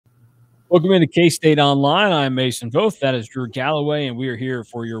Welcome into K-State Online. I'm Mason Voth. That is Drew Galloway, and we are here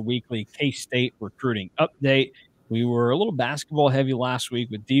for your weekly K-State recruiting update. We were a little basketball heavy last week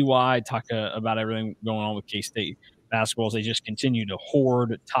with DY, talk about everything going on with K-State basketball as they just continue to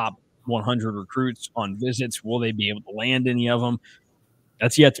hoard top 100 recruits on visits. Will they be able to land any of them?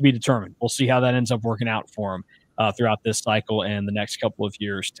 That's yet to be determined. We'll see how that ends up working out for them throughout this cycle and the next couple of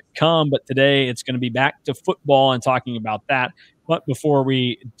years to come. But today it's going to be back to football and talking about that. But before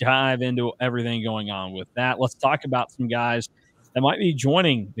we dive into everything going on with that, let's talk about some guys that might be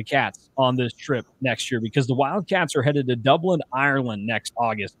joining the Cats on this trip next year, because the Wildcats are headed to Dublin, Ireland next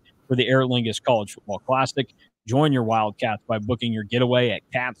August for the Aer Lingus College Football Classic. Join your Wildcats by booking your getaway at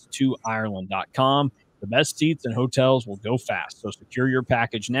cats2ireland.com. The best seats and hotels will go fast, so secure your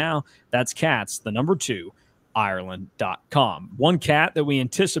package now. That's Cats, the number 2, Ireland.com. One Cat that we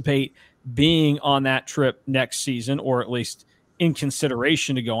anticipate being on that trip next season, or at least in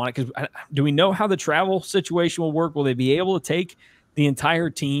consideration to go on it, because do we know how the travel situation will work? Will they be able to take the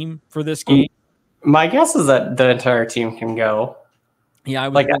entire team for this game? My guess is that the entire team can go. Yeah, I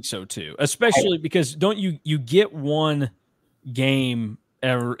would think so too, especially because don't you get one game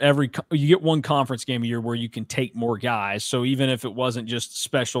you get one conference game a year where you can take more guys. So even if it wasn't just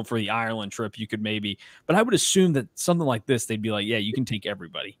special for the Ireland trip, you could maybe, but I would assume that something like this, they'd be like, yeah, you can take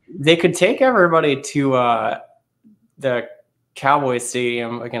everybody. They could take everybody to the Cowboys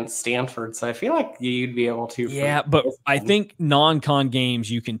Stadium against Stanford. So I feel like you'd be able to. Yeah, but I think non-con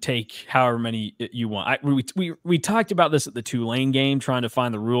games, you can take however many you want. We talked about this at the Tulane game, trying to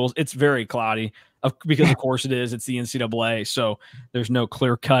find the rules. It's very cloudy because, of course, it is. It's the NCAA, so there's no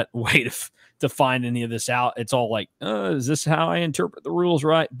clear-cut way to find any of this out. It's all like, is this how I interpret the rules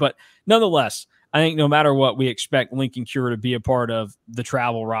right? But nonetheless, I think no matter what, we expect Linkon Cure to be a part of the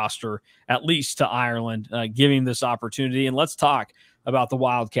travel roster, at least to Ireland, giving this opportunity. And let's talk about the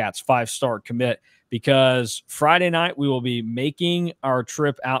Wildcats 5-star commit, because Friday night we will be making our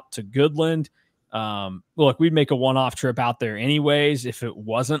trip out to Goodland. Look, we'd make a one-off trip out there anyways if it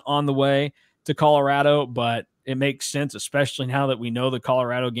wasn't on the way to Colorado, but it makes sense, especially now that we know the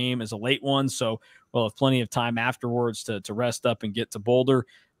Colorado game is a late one. So we'll have plenty of time afterwards to rest up and get to Boulder.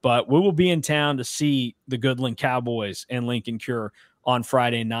 But we will be in town to see the Goodland Cowboys and Linkon Cure on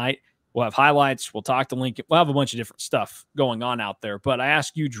Friday night. We'll have highlights. We'll talk to Lincoln. We'll have a bunch of different stuff going on out there. But I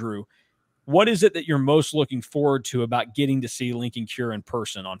ask you, Drew, what is it that you're most looking forward to about getting to see Linkon Cure in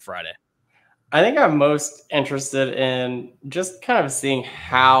person on Friday? I think I'm most interested in just kind of seeing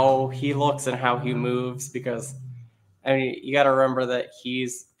how he looks and how he moves, because, I mean, you got to remember that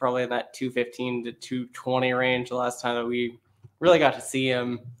he's probably in that 215 to 220 range the last time that we really got to see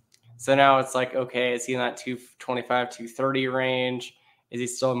him. So now it's like, okay, is he in that 225, 230 range? Is he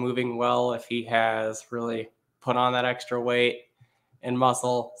still moving well if he has really put on that extra weight and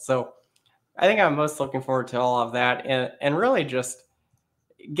muscle? So I think I'm most looking forward to all of that, and really just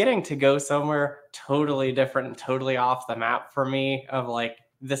getting to go somewhere totally different and totally off the map for me, of like,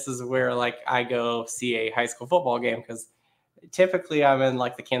 this is where like I go see a high school football game, because typically I'm in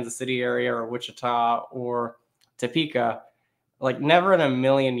like the Kansas City area or Wichita or Topeka. Like, never in a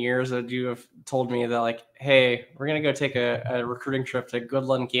million years would you have told me that, like, hey, we're going to go take a recruiting trip to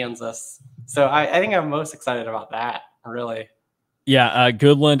Goodland, Kansas. So I think I'm most excited about that, really. Yeah,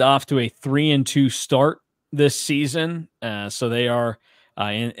 Goodland off to a 3-2 start this season. So they are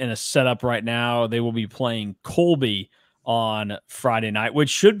in a setup right now. They will be playing Colby on Friday night, which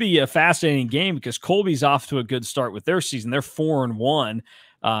should be a fascinating game, because Colby's off to a good start with their season. They're 4-1,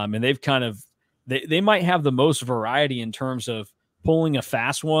 and they've kind of they might have the most variety in terms of pulling a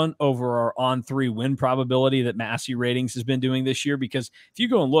fast one over our on-3 win probability that Massey Ratings has been doing this year. Because if you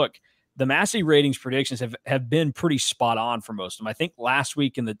go and look, the Massey Ratings predictions have been pretty spot on for most of them. I think last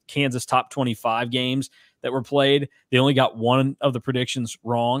week in the Kansas top 25 games that were played, they only got one of the predictions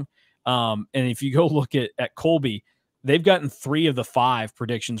wrong. And if you go look at Colby, they've gotten 3 of the 5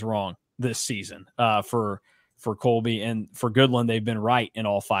 predictions wrong this season for Colby. And for Goodland, they've been right in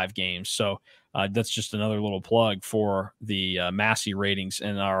all 5 games. So that's just another little plug for the Massey Ratings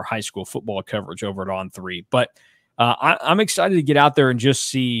and our high school football coverage over at On3. But I'm excited to get out there and just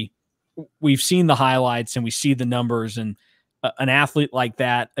see. We've seen the highlights and we see the numbers, and an athlete like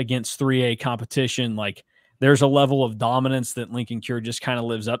that against 3A competition, like, there's a level of dominance that Linkon Cure just kind of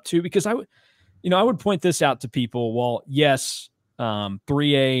lives up to. Because I would point this out to people. Well, yes,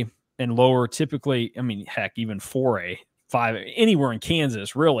 3A and lower typically, I mean, heck, even 4A, 5, anywhere in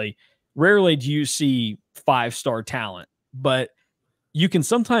Kansas, really, rarely do you see 5-star talent. But you can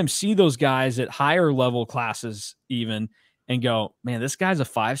sometimes see those guys at higher level classes even and go, man, this guy's a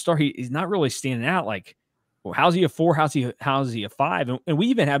 5-star. He's not really standing out. Like, well, how's he a 4? How's he a 5? And we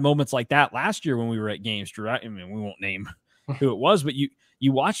even had moments like that last year when we were at games, Drew. I mean, we won't name who it was, but you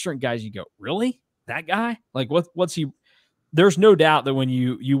watch certain guys, you go, really? That guy? Like what's he? There's no doubt that when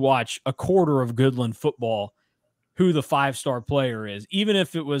you watch a quarter of Goodland football, who the 5-star player is, even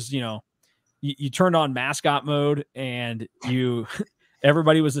if it was, you turned on mascot mode and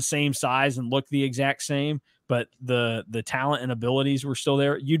everybody was the same size and looked the exact same, but the talent and abilities were still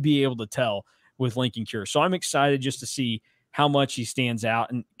there, you'd be able to tell with Linkon Cure. So I'm excited just to see how much he stands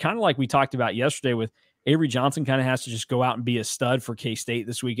out. And kind of like we talked about yesterday with Avery Johnson, kind of has to just go out and be a stud for K-State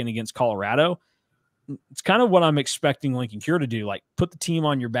this weekend against Colorado. It's kind of what I'm expecting Linkon Cure to do, like put the team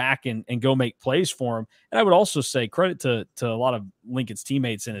on your back and go make plays for him. And I would also say credit to a lot of Lincoln's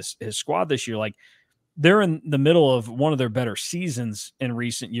teammates and his squad this year. Like, they're in the middle of one of their better seasons in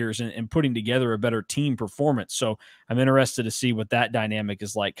recent years and putting together a better team performance. So I'm interested to see what that dynamic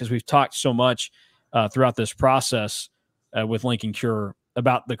is like, because we've talked so much throughout this process with Linkon Cure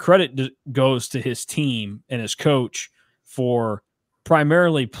about the credit goes to his team and his coach for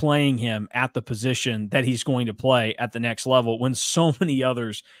primarily playing him at the position that he's going to play at the next level, when so many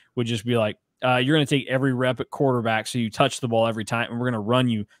others would just be like, you're going to take every rep at quarterback so you touch the ball every time, and we're going to run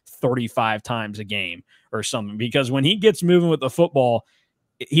you 35 times a game or something. Because when he gets moving with the football,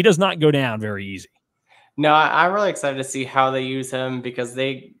 he does not go down very easy. No, I'm really excited to see how they use him, because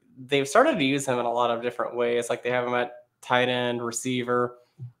they've started to use him in a lot of different ways. Like, they have him at tight end, receiver.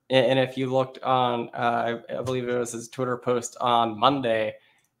 And if you looked on, I believe it was his Twitter post on Monday,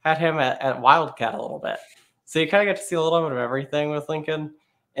 had him at Wildcat a little bit. So you kind of get to see a little bit of everything with Linkon.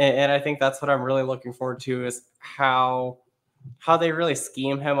 And I think that's what I'm really looking forward to, is how they really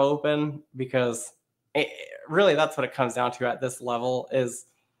scheme him open, because really that's what it comes down to at this level, is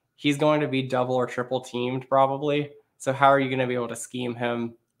he's going to be double or triple teamed probably. So how are you going to be able to scheme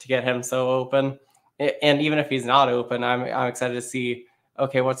him to get him so open? And even if he's not open, I'm excited to see,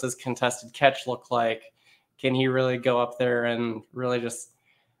 okay, what's his contested catch look like? Can he really go up there and really just,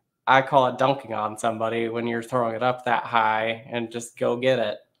 I call it dunking on somebody when you're throwing it up that high, and just go get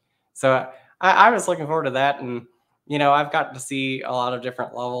it. So I was looking forward to that. And, I've gotten to see a lot of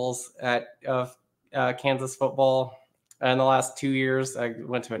different levels of Kansas football in the last 2 years. I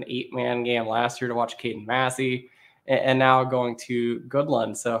went to an 8-man game last year to watch Caden Massey, and now going to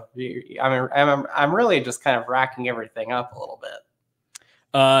Goodland. So I'm really just kind of racking everything up a little bit.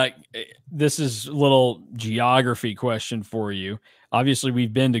 This is a little geography question for you. Obviously,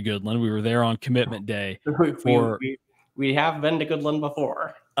 we've been to Goodland. We were there on commitment day. We have been to Goodland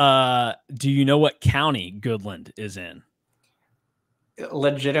before. Do you know what county Goodland is in?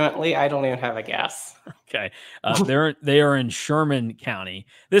 Legitimately, I don't even have a guess. Okay. They are in Sherman County.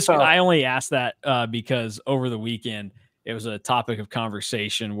 I only asked that because over the weekend it was a topic of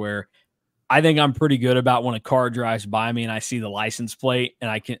conversation where I think I'm pretty good about when a car drives by me and I see the license plate, and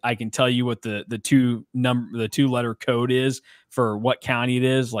I can tell you what the 2-letter code is for what county it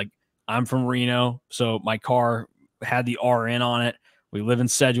is. Like, I'm from Reno, so my car had the RN on it. We live in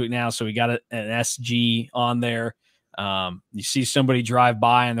Sedgwick now, so we got an SG on there. You see somebody drive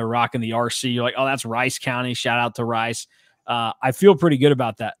by and they're rocking the RC. You're like, oh, that's Rice County. Shout out to Rice. I feel pretty good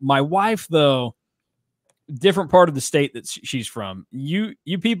about that. My wife, though, different part of the state that she's from. You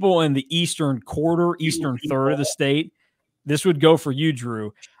people in the eastern third of the state, this would go for you,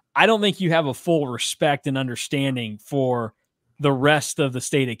 Drew. I don't think you have a full respect and understanding for the rest of the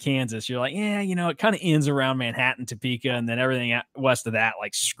state of Kansas. You're like, yeah, it kind of ends around Manhattan, Topeka, and then everything west of that,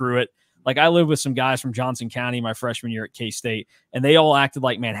 like, screw it. Like, I lived with some guys from Johnson County my freshman year at K-State, and they all acted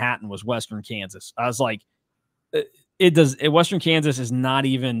like Manhattan was Western Kansas. I was like, Western Kansas is not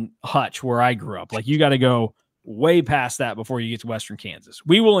even Hutch, where I grew up. Like, you got to go way past that before you get to Western Kansas.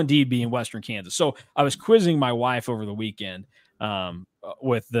 We will indeed be in Western Kansas. So I was quizzing my wife over the weekend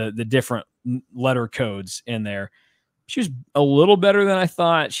with the different letter codes in there. She was a little better than I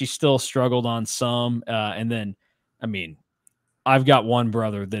thought. She still struggled on some. And then, I've got one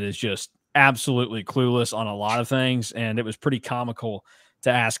brother that is just absolutely clueless on a lot of things, and it was pretty comical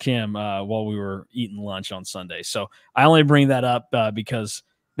to ask him while we were eating lunch on Sunday. So I only bring that up because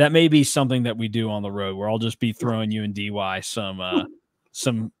that may be something that we do on the road, where I'll just be throwing you and DY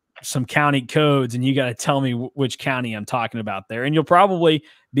some county codes, and you got to tell me which county I'm talking about there. And you'll probably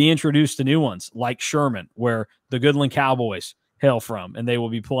be introduced to new ones like Sherman, where the Goodland Cowboys hail from, and they will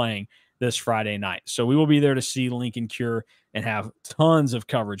be playing this Friday night. So we will be there to see Linkon Cure and have tons of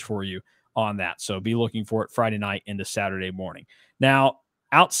coverage for you on that. So be looking for it Friday night into Saturday morning. Now,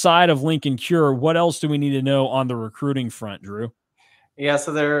 outside of Linkon Cure, what else do we need to know on the recruiting front, Drew? Yeah,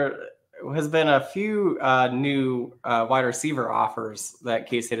 so has been a few new wide receiver offers that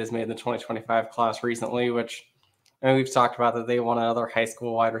K-State has made in the 2025 class recently, which we've talked about that they want another high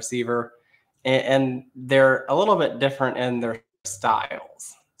school wide receiver, and they're a little bit different in their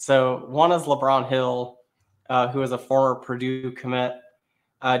styles. So one is LeBron Hill, who is a former Purdue commit,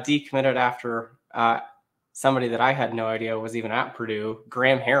 decommitted after somebody that I had no idea was even at Purdue.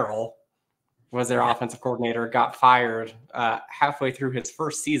 Graham Harrell was their offensive coordinator, got fired halfway through his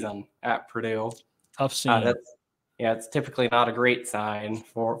first season at Purdue. Tough scene. It's typically not a great sign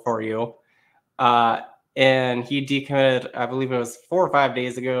for you. And he decommitted, I believe it was 4 or 5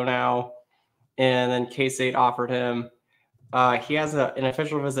 days ago now. And then K-State offered him. He has an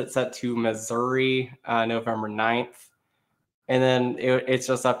official visit set to Missouri November 9th. And then it's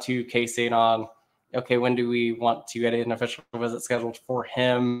just up to K-State on, okay, when do we want to get an official visit scheduled for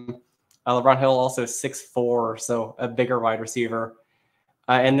him? LeBron Hill also 6'4", so a bigger wide receiver.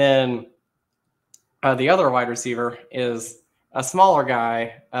 And then the other wide receiver is a smaller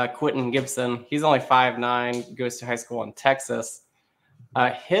guy, Quentin Gibson. He's only 5'9", goes to high school in Texas.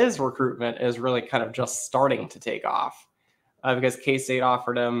 His recruitment is really kind of just starting to take off because K-State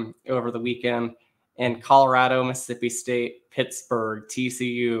offered him over the weekend in Colorado, Mississippi State, Pittsburgh,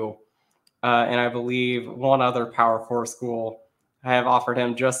 TCU, and I believe one other Power 4 school have offered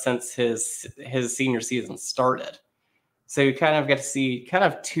him just since his senior season started. So you kind of get to see kind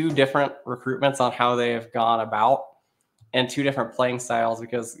of two different recruitments on how they have gone about and two different playing styles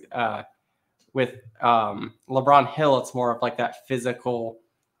because with LeBron Hill, it's more of like that physical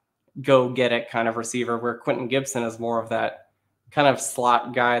go get it kind of receiver, where Quentin Gibson is more of that kind of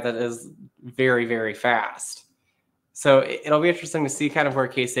slot guy that is very, very fast. So it'll be interesting to see kind of where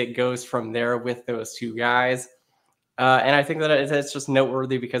K-State goes from there with those two guys. And I think that it's just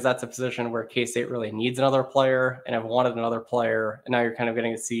noteworthy because that's a position where K-State really needs another player and have wanted another player. And now you're kind of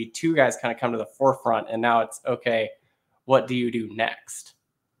getting to see two guys kind of come to the forefront. And now it's, okay, what do you do next?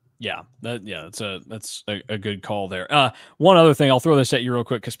 Yeah, that's a good call there. One other thing, I'll throw this at you real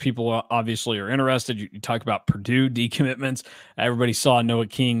quick because people obviously are interested. You talk about Purdue decommitments. Everybody saw Noah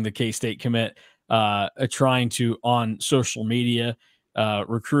King, the K-State commit, trying to, on social media,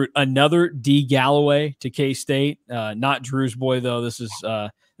 recruit another D Galloway to K-State. Not Drew's boy though. This is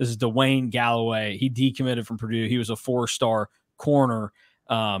Dwayne Galloway. He decommitted from Purdue. He was a 4-star corner.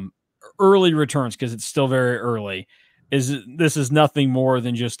 Early returns because it's still very early. This is nothing more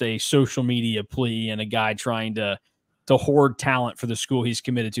than just a social media plea and a guy trying to hoard talent for the school he's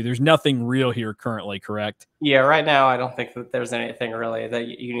committed to. There's nothing real here currently, correct? Yeah, right now I don't think that there's anything really that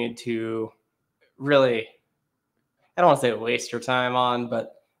you need to really, I don't want to say waste your time on,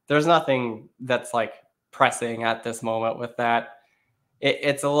 but there's nothing that's like pressing at this moment with that.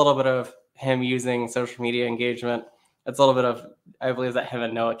 It's a little bit of him using social media engagement. It's a little bit of, I believe that him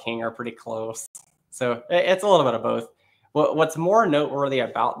and Noah King are pretty close. So it's a little bit of both. What's more noteworthy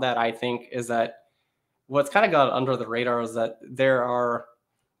about that, I think, is that what's kind of got under the radar is that there are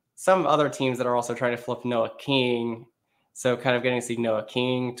some other teams that are also trying to flip Noah King. So kind of getting to see Noah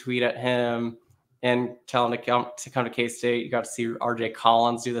King tweet at him and tell him to come to K-State. You got to see RJ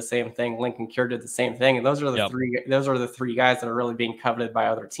Collins do the same thing. Linkon Cure did the same thing. And those are the three guys that are really being coveted by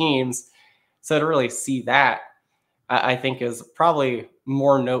other teams. So to really see that, I think is probably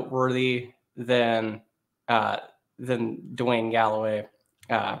more noteworthy than Dwayne Galloway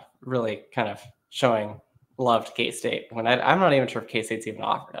really kind of showing love to K-State when I'm not even sure if K-State's even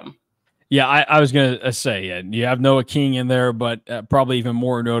offered him. Yeah, I was going to say, yeah, you have Noah King in there, but probably even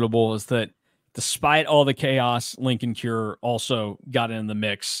more notable is that despite all the chaos, Linkon Cure also got in the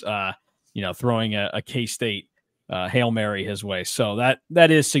mix, throwing a K-State Hail Mary his way. So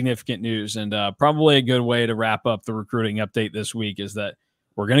that is significant news, and probably a good way to wrap up the recruiting update this week is that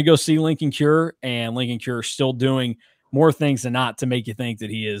we're going to go see Linkon Cure, and Linkon Cure still doing more things than not to make you think that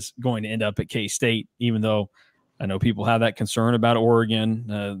he is going to end up at K-State, even though I know people have that concern about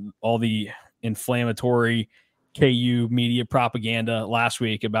Oregon, all the inflammatory KU media propaganda last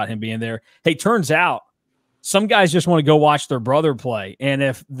week about him being there. Hey, turns out some guys just want to go watch their brother play, and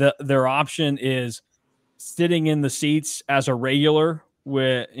if their option is sitting in the seats as a regular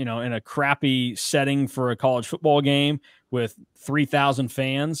with, in a crappy setting for a college football game with 3,000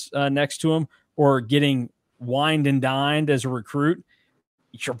 fans next to him, or getting wined and dined as a recruit,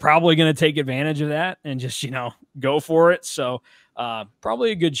 you're probably going to take advantage of that and just, go for it. So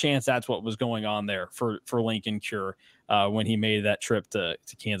probably a good chance that's what was going on there for Linkon Cure when he made that trip to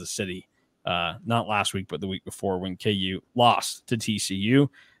Kansas City, not last week, but the week before when KU lost to TCU.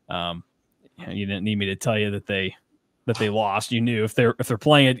 You didn't need me to tell you that they that they lost. You knew if they're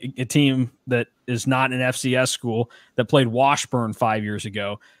playing a team that is not an FCS school that played Washburn 5 years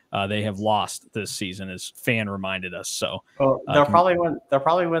ago, they have lost this season, as Fan reminded us. So they'll probably win. They'll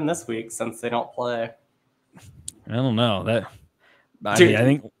probably win this week since they don't play. I don't know that. I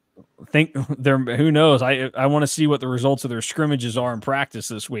think they're, who knows? I want to see what the results of their scrimmages are in practice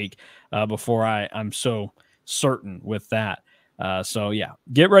this week before I'm so certain with that. So yeah,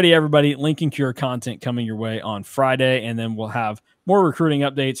 get ready, everybody. Linkon Cure content coming your way on Friday, and then we'll have more recruiting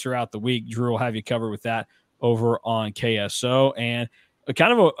updates throughout the week. Drew will have you covered with that over on KSO, and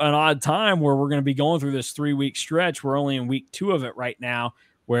kind of an odd time where we're going to be going through this 3-week stretch. We're only in week 2 of it right now,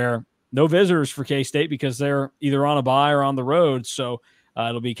 where no visitors for K-State because they're either on a bye or on the road. So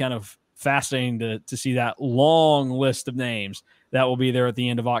it'll be kind of fascinating to see that long list of names that will be there at the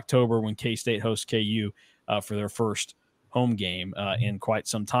end of October when K-State hosts KU for their first home game in quite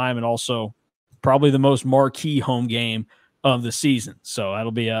some time, and also probably the most marquee home game of the season. So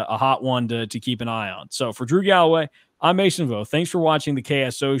that'll be a hot one to keep an eye on. So for Drew Galloway, I'm Mason Vo. Thanks for watching the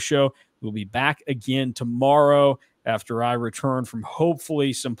KSO show. We'll be back again tomorrow after I return from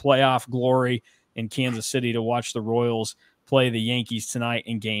hopefully some playoff glory in Kansas City to watch the Royals play the Yankees tonight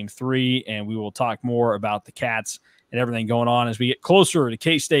in Game 3, and we will talk more about the Cats and everything going on as we get closer to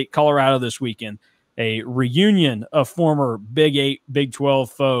K-State, Colorado this weekend, a reunion of former Big 8, Big 12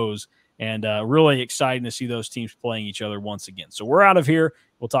 foes, and really exciting to see those teams playing each other once again. So we're out of here.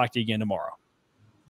 We'll talk to you again tomorrow.